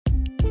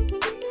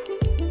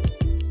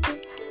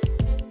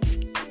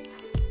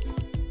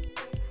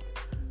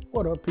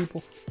What up,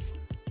 people?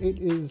 It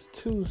is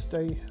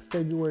Tuesday,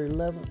 February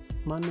 11th.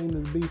 My name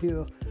is B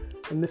Hill,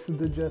 and this is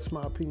the Just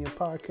My Opinion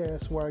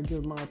podcast where I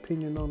give my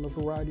opinion on a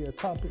variety of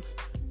topics.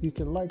 You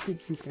can like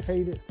it, you can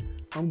hate it.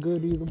 I'm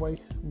good either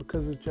way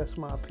because it's just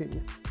my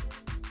opinion.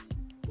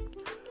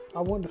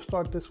 I wanted to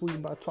start this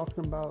week by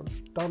talking about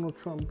Donald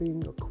Trump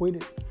being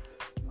acquitted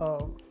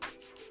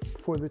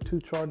for the two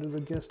charges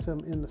against him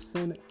in the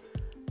Senate.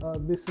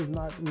 This is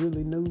not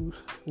really news.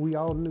 We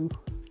all knew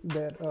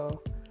that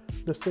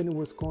the Senate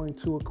was going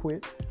to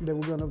acquit. They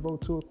were going to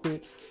vote to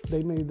acquit.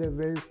 They made that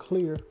very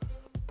clear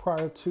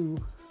prior to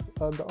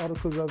the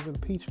articles of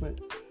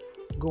impeachment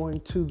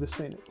going to the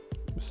Senate.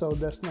 So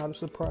that's not a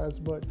surprise,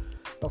 but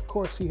of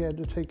course he had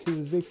to take his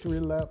victory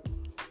lap.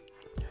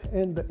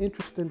 And the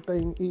interesting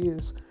thing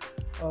is,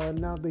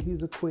 now that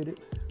he's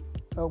acquitted,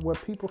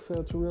 what people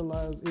fail to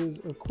realize is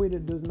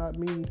acquitted does not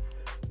mean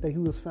that he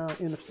was found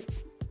innocent.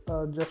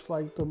 Just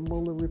like the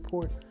Mueller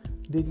report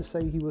didn't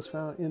say he was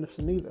found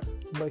innocent either,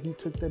 but he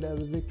took that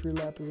as a victory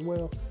lap as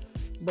well.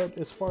 But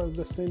as far as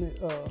the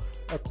Senate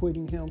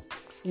acquitting him,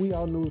 we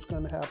all knew it was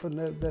going to happen.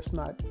 That's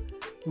not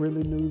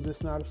really news.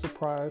 It's not a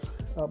surprise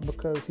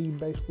because he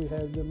basically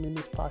has them in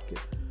his pocket.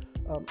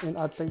 And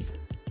I think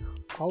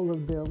all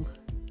of them,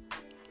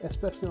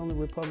 especially on the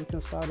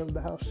Republican side of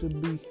the House,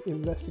 should be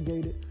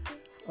investigated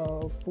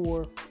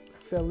for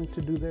failing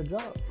to do their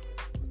job.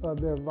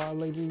 They're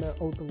violating their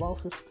oath of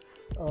office.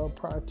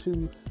 Prior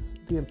to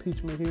the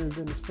impeachment hearings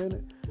in the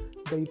Senate,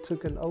 they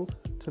took an oath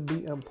to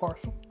be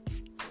impartial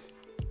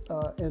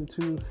and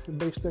to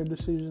base their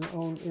decision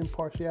on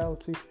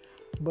impartiality.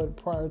 But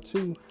prior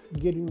to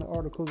getting the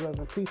articles of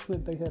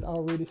impeachment, they had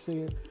already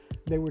said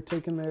they were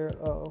taking their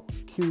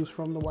cues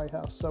from the White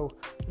House. So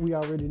we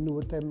already knew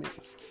what that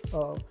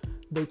meant.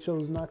 They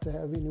chose not to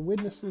have any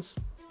witnesses.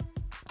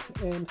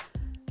 And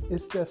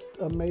it's just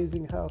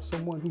amazing how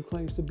someone who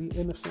claims to be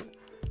innocent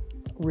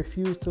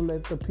refused to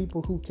let the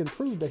people who can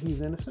prove that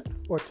he's innocent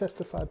or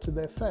testify to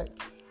that fact.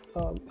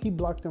 He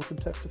blocked them from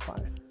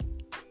testifying.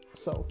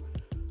 So,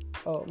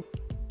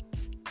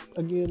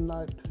 again,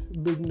 not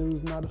big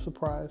news, not a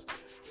surprise.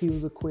 He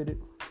was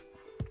acquitted.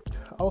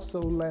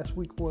 Also, last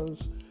week was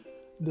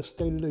the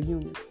State of the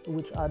Union,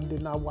 which I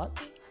did not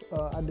watch.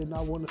 I did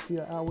not want to see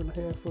an hour and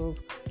a half of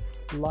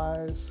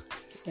lies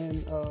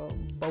and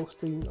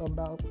boasting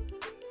about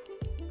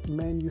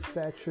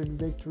manufactured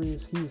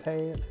victories he's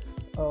had.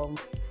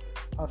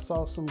 I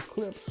saw some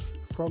clips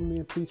from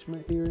the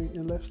impeachment hearing,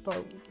 and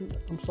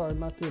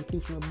not the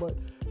impeachment, but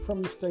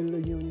from the State of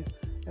the Union.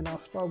 And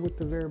I'll start with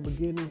the very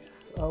beginning.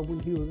 When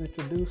he was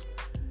introduced,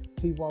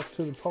 he walked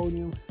to the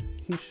podium.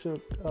 He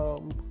shook, I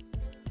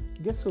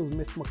guess it was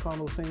Mitch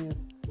McConnell's hand,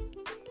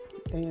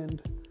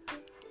 and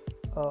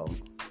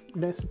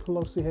Nancy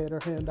Pelosi had her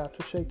hand out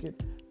to shake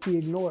it. He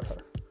ignored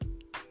her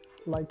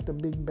like the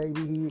big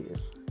baby he is.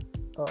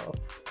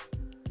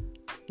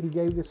 He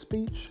gave his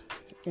speech,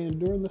 and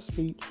during the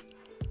speech,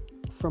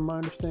 from my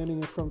understanding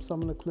and from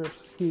some of the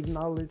clips, he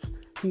acknowledged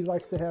he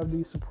likes to have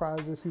these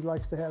surprises. He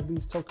likes to have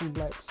these token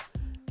blacks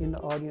in the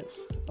audience.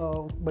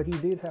 But he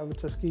did have a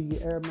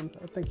Tuskegee Airman.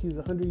 I think he's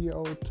a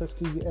 100-year-old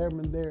Tuskegee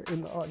Airman there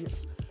in the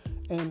audience.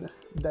 And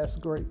that's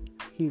great.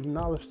 He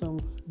acknowledged them.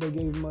 They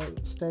gave him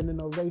a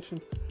standing ovation.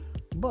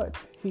 But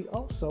he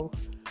also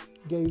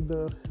gave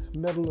the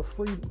Medal of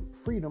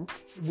Freedom,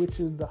 which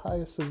is the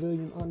highest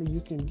civilian honor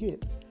you can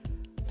get,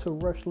 to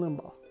Rush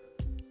Limbaugh.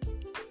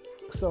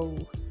 So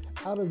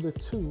out of the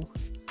two,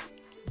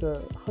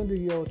 the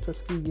 100-year-old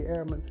Tuskegee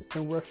Airman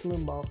and Rush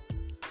Limbaugh,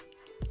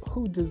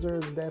 who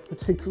deserves that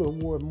particular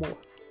award more?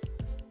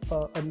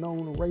 A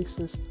known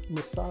racist,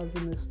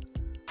 misogynist,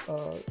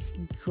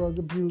 drug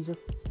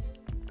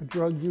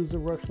user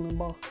Rush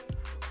Limbaugh,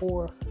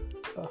 or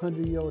a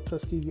 100-year-old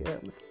Tuskegee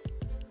Airman?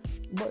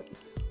 But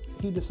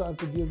he decided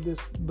to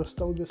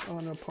bestow this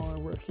honor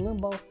upon Rush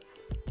Limbaugh,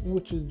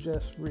 which is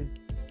just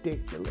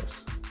ridiculous.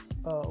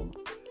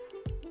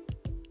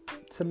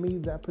 To me,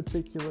 that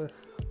particular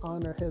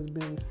honor has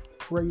been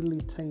greatly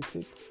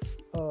tainted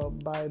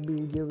by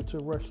being given to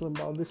Rush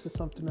Limbaugh. This is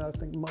something that I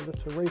think Mother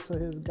Teresa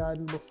has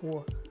gotten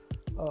before,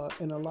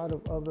 and a lot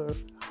of other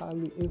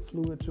highly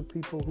influential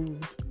people who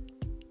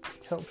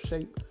helped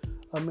shape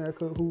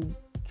America, who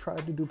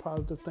tried to do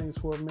positive things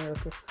for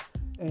America.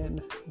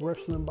 And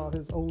Rush Limbaugh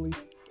has only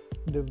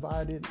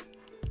divided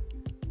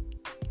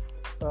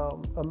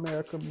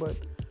America, but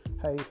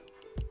hey,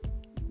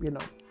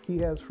 he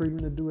has freedom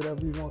to do whatever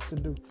he wants to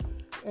do,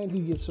 and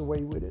he gets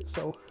away with it.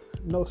 So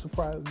no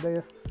surprise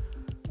there.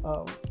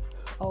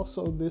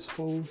 Also, this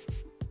fool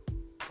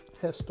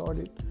has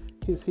started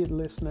his hit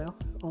list now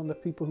on the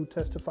people who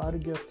testified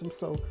against him.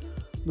 So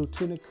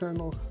Lieutenant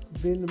Colonel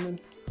Vindman,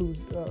 who's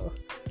a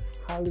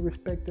highly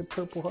respected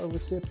Purple Heart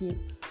recipient,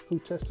 who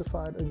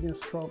testified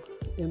against Trump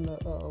in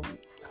the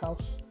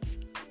House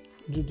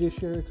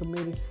Judiciary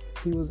Committee,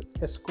 he was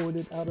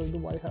escorted out of the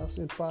White House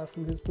and fired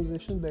from his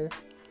position there.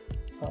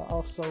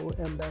 Also,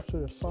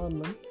 Ambassador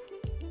Sondland,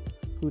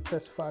 who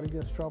testified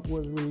against Trump,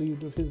 was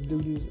relieved of his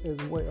duties as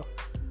well.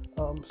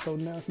 So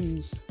now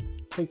he's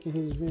taking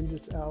his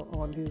vengeance out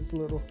on his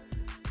little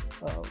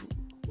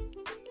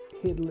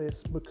hit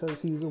list because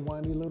he's a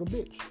whiny little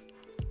bitch.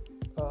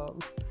 Um,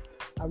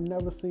 I've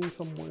never seen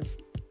someone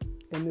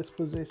in this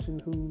position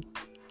who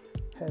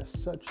has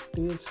such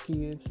thin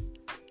skin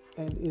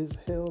and is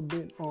hell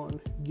bent on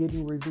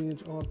getting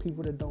revenge on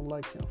people that don't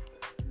like him.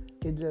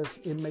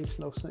 It makes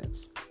no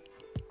sense.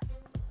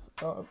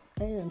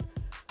 And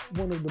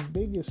one of the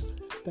biggest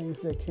things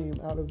that came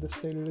out of the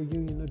State of the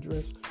Union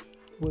address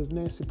was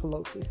Nancy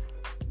Pelosi.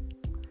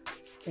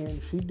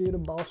 And she did a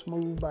boss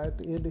move by at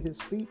the end of his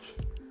speech.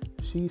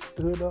 She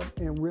stood up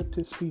and ripped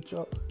his speech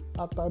up.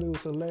 I thought it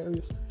was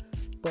hilarious,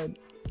 but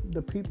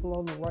the people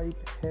on the right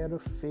had a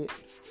fit.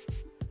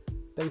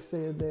 They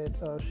said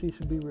that she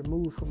should be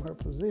removed from her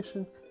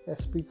position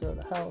as Speaker of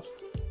the House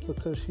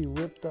because she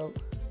ripped up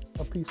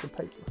a piece of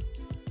paper.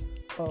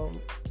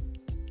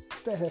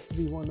 That has to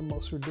be one of the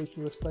most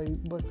ridiculous things,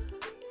 but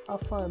I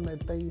find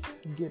that they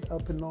get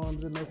up in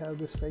arms and they have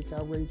this fake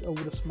outrage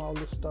over the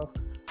smallest stuff.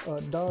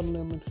 Don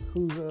Lemon,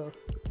 who's a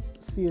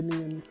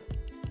CNN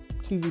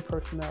TV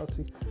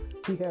personality,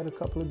 he had a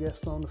couple of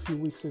guests on a few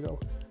weeks ago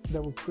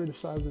that were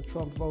criticizing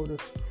Trump voters,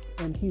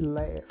 and he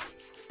laughed.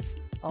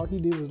 All he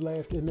did was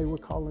laugh, and they were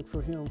calling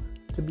for him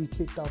to be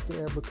kicked off the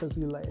air because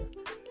he laughed.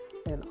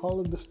 And all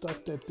of the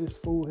stuff that this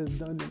fool has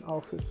done in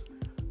office,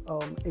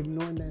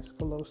 ignoring Nancy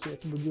Pelosi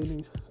at the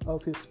beginning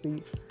of his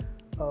speech,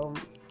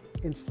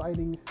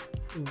 inciting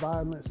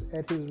violence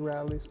at his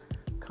rallies,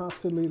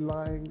 constantly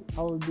lying,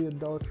 all of the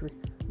adultery,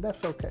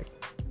 that's okay.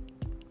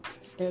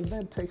 And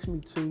that takes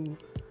me to,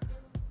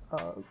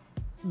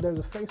 there's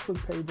a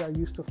Facebook page I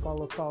used to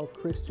follow called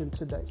Christian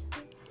Today.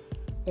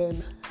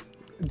 And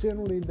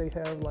generally they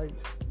have like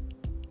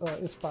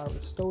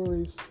inspiring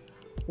stories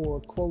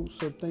or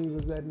quotes or things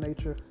of that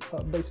nature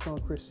based on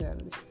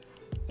Christianity.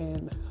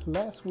 And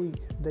last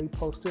week they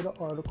posted an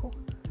article,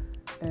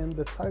 and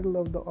the title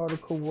of the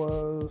article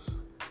was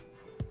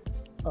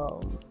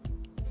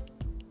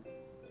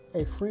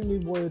A Friendly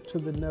Word to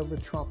the Never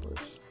Trumpers.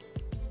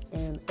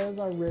 And as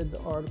I read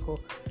the article,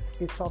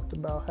 it talked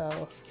about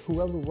how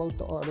whoever wrote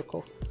the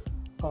article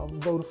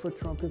voted for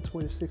Trump in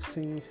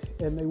 2016,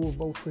 and they will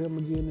vote for him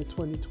again in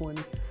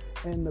 2020.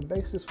 And the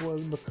basis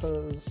was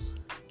because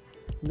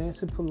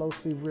Nancy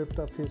Pelosi ripped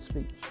up his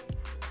speech.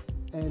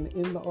 And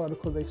in the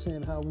article, they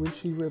saying how when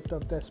she ripped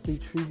up that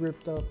speech, she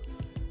ripped up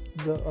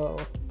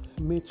the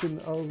mention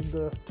of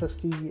the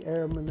Tuskegee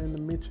Airmen and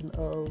the mention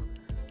of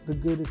the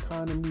good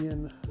economy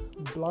and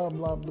blah,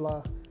 blah,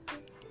 blah.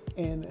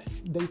 And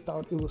they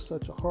thought it was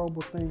such a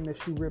horrible thing that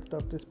she ripped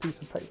up this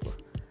piece of paper.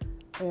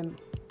 And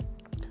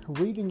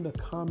reading the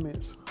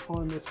comments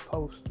on this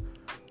post,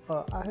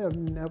 I have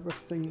never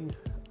seen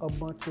a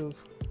bunch of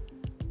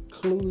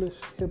clueless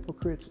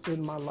hypocrites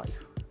in my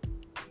life.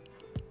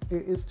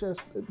 It's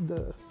just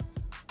the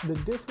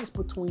difference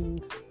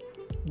between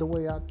the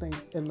way I think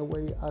and the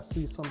way I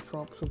see some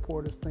Trump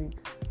supporters think.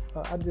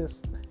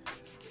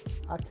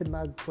 I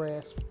cannot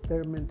grasp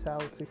their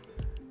mentality,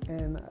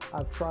 and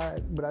I've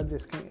tried, but I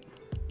just can't.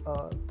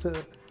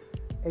 To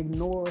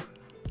ignore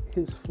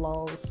his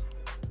flaws.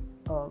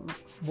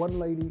 One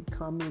lady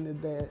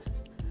commented that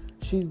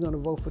she's going to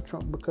vote for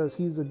Trump because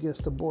he's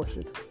against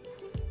abortion.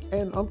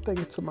 And I'm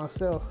thinking to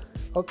myself,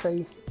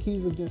 okay,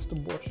 he's against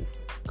abortion.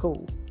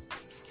 Cool.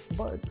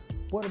 But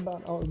what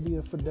about all the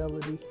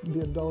infidelity,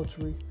 the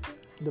adultery,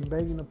 the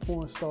banging of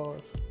porn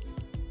stars,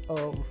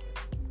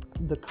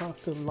 the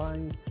constant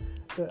lying?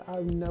 That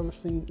I've never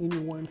seen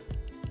anyone,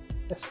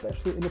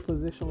 especially in a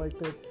position like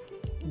that,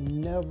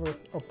 never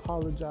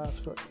apologize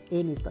for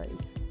anything.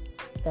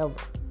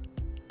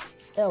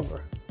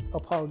 Ever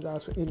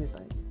apologize for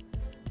anything.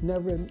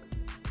 Never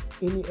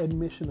any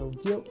admission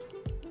of guilt,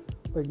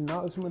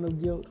 acknowledgement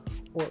of guilt,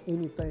 or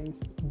anything,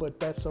 but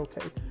that's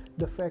okay.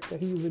 The fact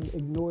that he even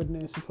ignored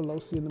Nancy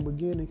Pelosi in the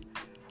beginning,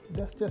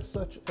 that's just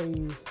such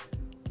a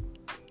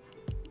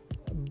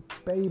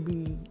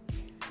baby,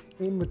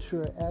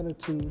 immature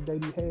attitude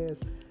that he has,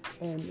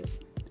 and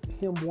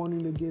him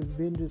wanting to get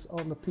vengeance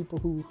on the people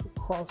who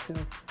cross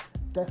him,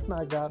 that's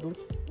not godly.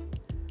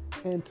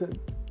 And to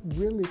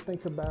really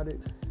think about it,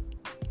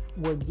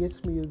 what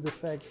gets me is the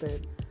fact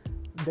that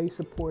they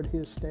support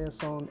his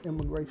stance on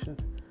immigration.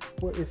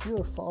 Well, if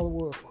you're a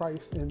follower of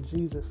Christ and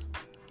Jesus,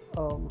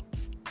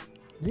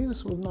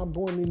 Jesus was not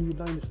born in the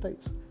United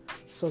States,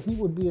 so he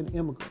would be an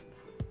immigrant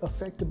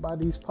affected by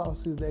these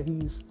policies that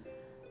he's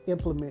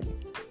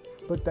implementing,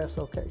 but that's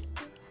okay.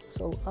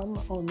 So I'm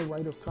on the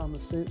right of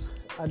common sense.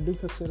 I do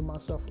consider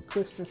myself a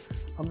Christian.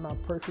 I'm not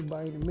perfect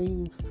by any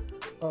means,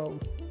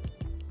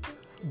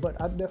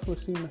 but I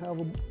definitely seem to have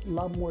a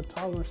lot more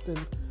tolerance than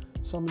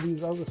some of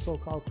these other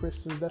so-called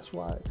Christians. That's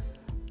why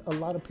a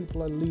lot of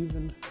people are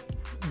leaving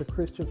the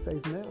Christian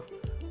faith now.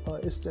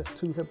 It's just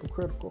too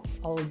hypocritical.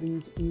 All of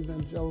these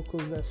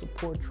evangelicals that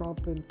support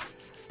Trump, and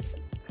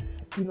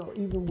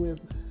even with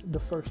the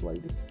First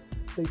Lady,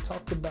 they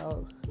talked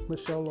about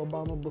Michelle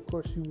Obama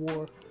because she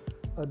wore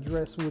a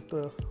dress with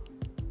the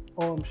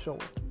arm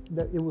showing,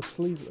 that it was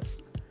sleeveless.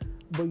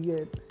 But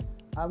yet,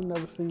 I've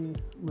never seen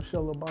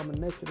Michelle Obama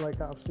naked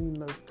like I've seen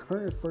the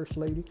current First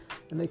Lady,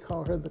 and they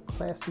call her the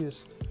classiest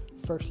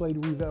First Lady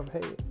we've ever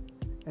had.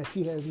 and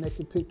she has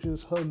naked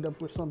pictures hugged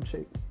up with some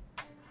chick.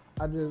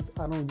 I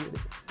don't get it.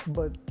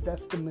 But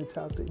that's the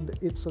mentality.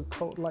 It's a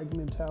cult-like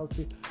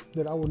mentality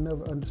that I will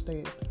never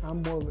understand.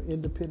 I'm more of an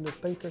independent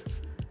thinker,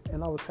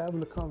 and I was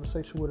having a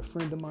conversation with a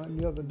friend of mine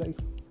the other day,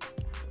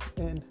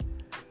 and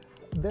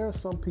there are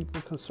some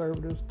people,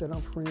 conservatives, that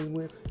I'm friends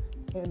with,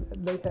 and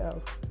they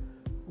have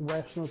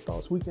rational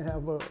thoughts. We can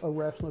have a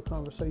rational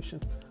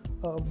conversation,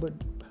 but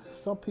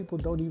some people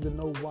don't even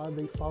know why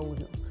they follow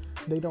him.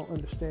 They don't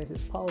understand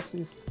his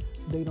policies.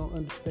 They don't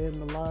understand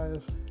the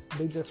lies.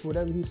 They just,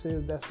 whatever he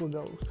says, that's what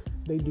goes.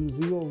 They do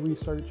zero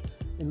research,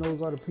 and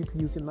those are the people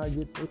you cannot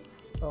get through.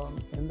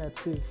 And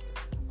that's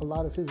a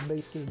lot of his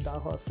base is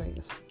diehard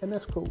fans, and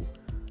that's cool.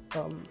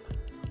 I'm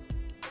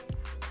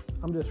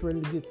just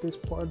ready to get this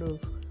part of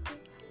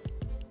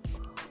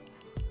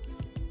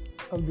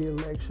the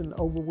election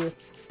over with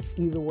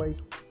either way,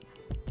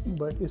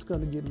 but it's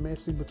going to get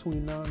messy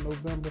between now and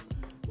November.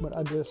 But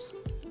I just,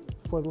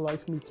 for the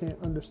life of me,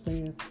 can't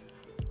understand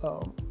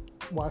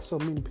why so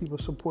many people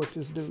support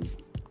this dude.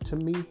 To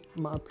me,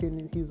 my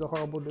opinion, he's a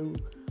horrible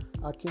dude.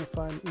 I can't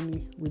find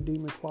any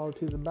redeeming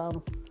qualities about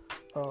him,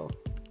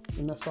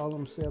 and that's all I'm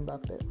going to say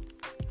about that.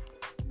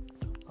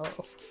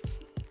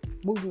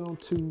 Moving on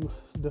to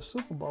the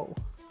Super Bowl.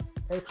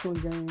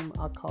 Excellent game.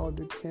 I called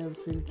it.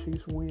 Kansas City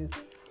Chiefs win.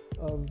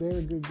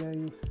 Very good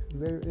game,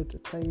 very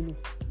entertaining.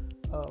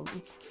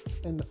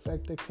 And the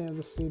fact that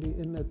Kansas City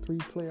in their 3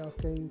 playoff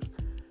games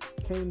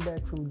came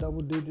back from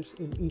double digits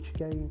in each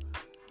game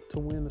to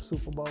win the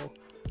Super Bowl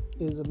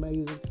is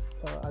amazing.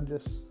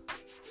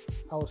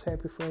 I was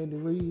happy for Andy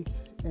Reid,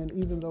 and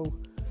even though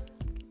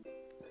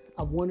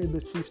I wanted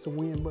the Chiefs to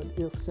win, but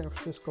if San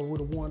Francisco would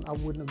have won, I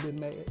wouldn't have been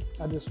mad.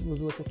 I just was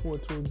looking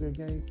forward to a good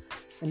game,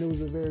 and it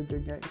was a very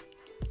good game.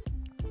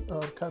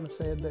 Kind of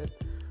sad that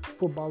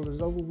football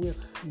is over with,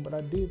 but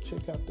I did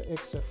check out the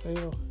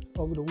XFL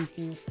over the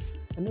weekend,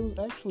 and it was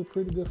actually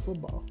pretty good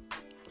football.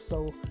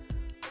 So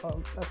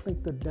I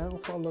think the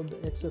downfall of the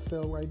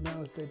XFL right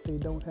now is that they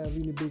don't have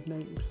any big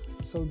names.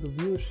 So the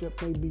viewership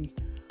may be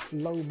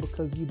low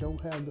because you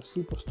don't have the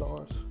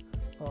superstars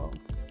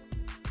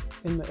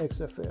in the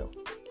XFL.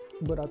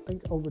 But I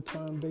think over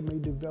time they may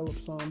develop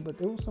some. But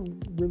it was some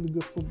really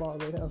good football.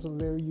 They have some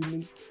very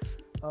unique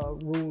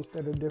rules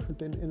that are different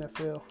than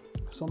NFL.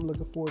 So I'm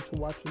looking forward to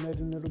watching that,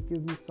 and it'll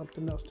give me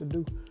something else to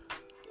do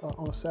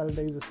on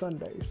Saturdays and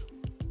Sundays.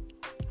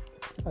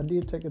 I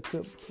did take a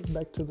trip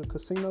back to the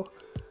casino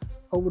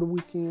over the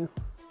weekend,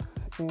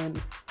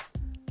 and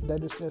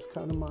that is just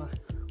kind of my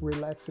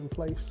relaxing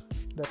place.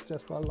 That's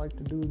just what I like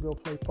to do, go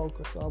play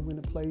poker. So I went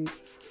and played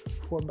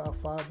for about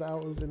 5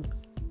 hours, and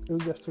it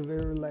was just a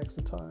very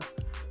relaxing time.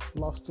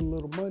 Lost a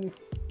little money,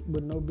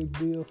 but no big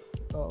deal.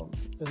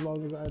 As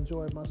long as I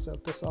enjoyed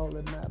myself, that's all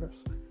that matters.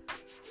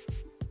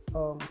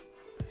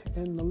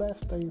 And the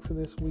last thing for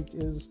this week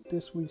is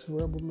this week's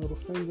Rebel Middle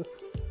Finger.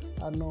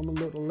 I know I'm a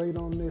little late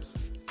on this,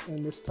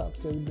 and this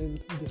topic has been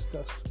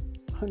discussed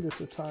hundreds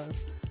of times.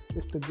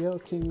 It's the Gayle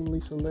King and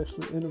Lisa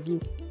Leslie interview.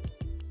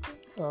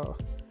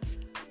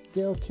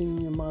 Gayle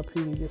King, in my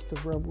opinion, gets the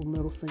Rebel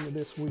Middle Finger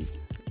this week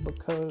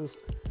because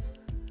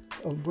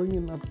of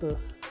bringing up the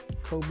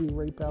Kobe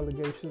rape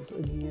allegations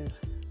again.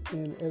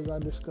 And as I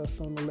discussed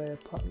on the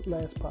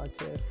last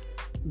podcast,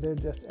 they're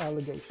just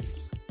allegations.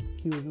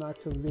 He was not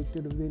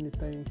convicted of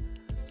anything,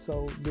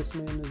 so this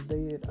man is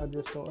dead. I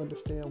just don't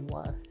understand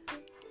why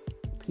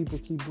people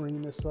keep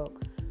bringing this up.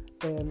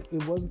 And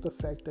it wasn't the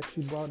fact that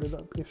she brought it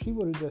up. If she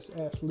would have just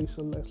asked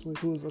Lisa Leslie,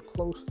 who is a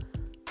close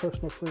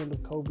personal friend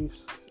of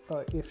Kobe's,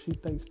 if she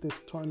thinks this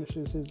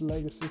tarnishes his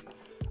legacy,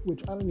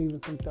 which I don't even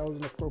think that was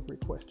an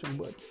appropriate question,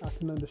 but I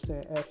can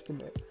understand asking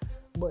that.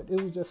 But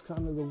it was just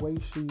kind of the way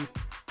she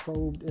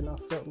probed, and I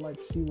felt like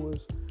she was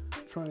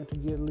trying to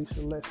get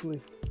Lisa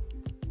Leslie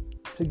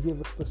to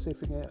give a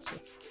specific answer,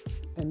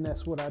 and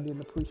that's what I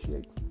didn't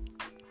appreciate.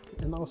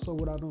 And also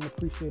what I don't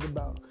appreciate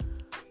about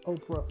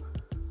Oprah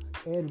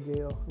and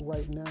Gayle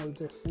right now, it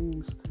just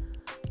seems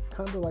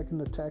kind of like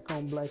an attack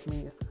on black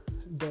men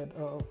that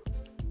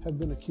have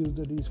been accused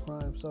of these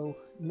crimes. So,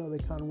 they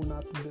kind of went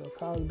after Bill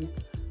Cosby.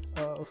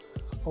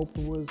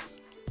 Oprah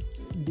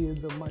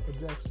did the Michael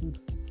Jackson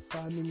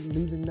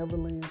Leaving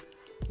Neverland,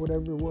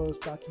 whatever it was,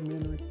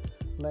 documentary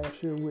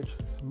last year, which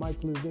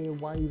Michael is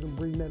dead. Why even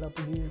bring that up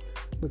again?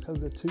 Because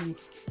the two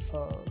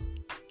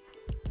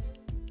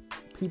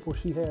people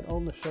she had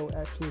on the show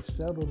actually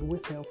settled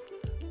with him.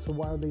 So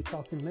why are they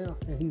talking now?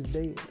 And he's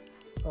dead.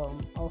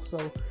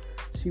 Also,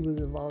 she was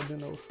involved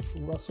in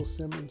a Russell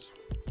Simmons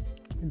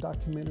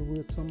documentary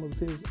with some of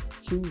his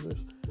accusers.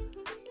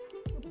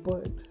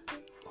 But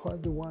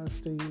Harvey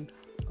Weinstein,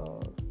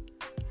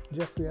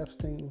 Jeffrey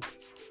Epstein,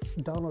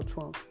 Donald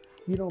Trump,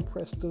 you don't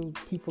press those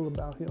people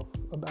about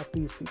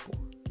these people.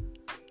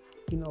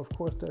 Of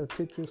course, there are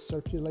pictures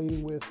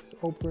circulating with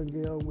Oprah and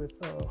Gayle with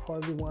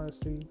Harvey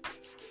Weinstein,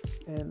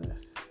 and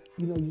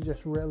you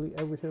just rarely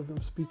ever hear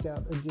them speak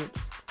out against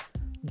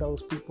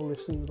those people.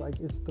 It seems like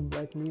it's the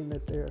black men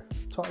that they're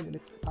targeting.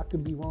 I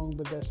could be wrong,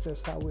 but that's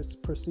just how it's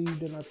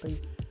perceived, and I think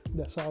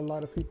that's how a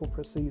lot of people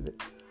perceive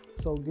it.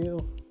 So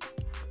Gayle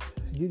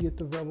you get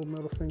the verbal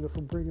middle finger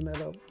for bringing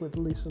that up with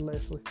Lisa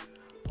Leslie.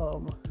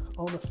 On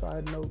a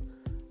side note,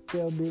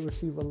 Gayle did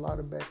receive a lot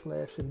of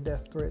backlash and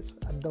death threats.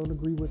 I don't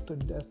agree with the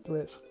death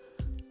threats.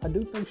 I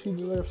do think she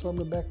deserves some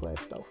of the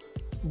backlash though.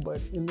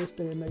 But in this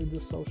day and age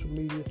of social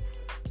media,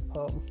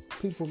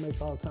 people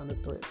make all kinds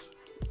of threats.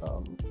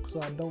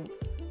 So I don't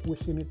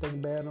wish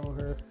anything bad on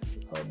her,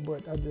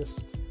 but I just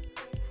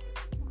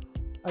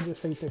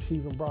hate that she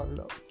even brought it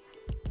up.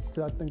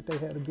 Because I think they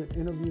had a good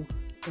interview,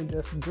 and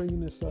just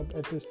bringing this up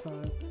at this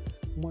time,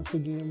 once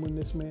again, when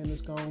this man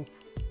is gone,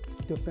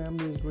 the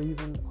family is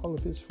grieving, all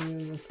of his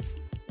friends,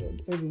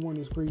 and everyone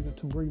is grieving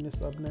to bring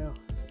this up now.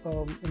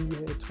 And you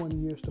had 20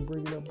 years to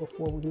bring it up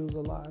before when he was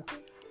alive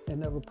and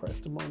never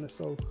pressed him on it.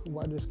 So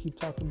why just keep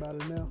talking about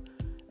it now?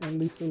 And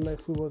Lisa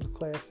Leslie was a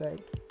class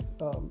act.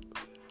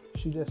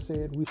 She just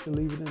said we should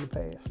leave it in the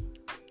past,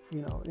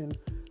 and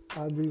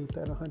I agree with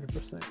that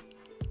 100%.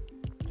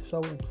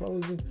 So in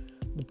closing,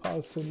 the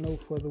positive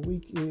note for the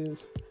week is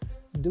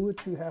do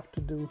what you have to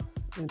do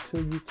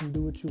until you can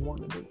do what you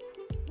want to do.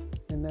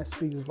 And that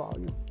speaks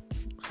volume.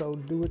 So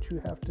do what you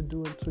have to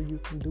do until you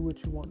can do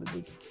what you want to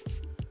do.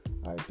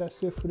 All right, that's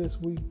it for this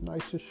week.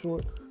 Nice and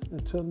short.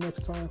 Until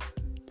next time,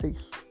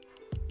 peace.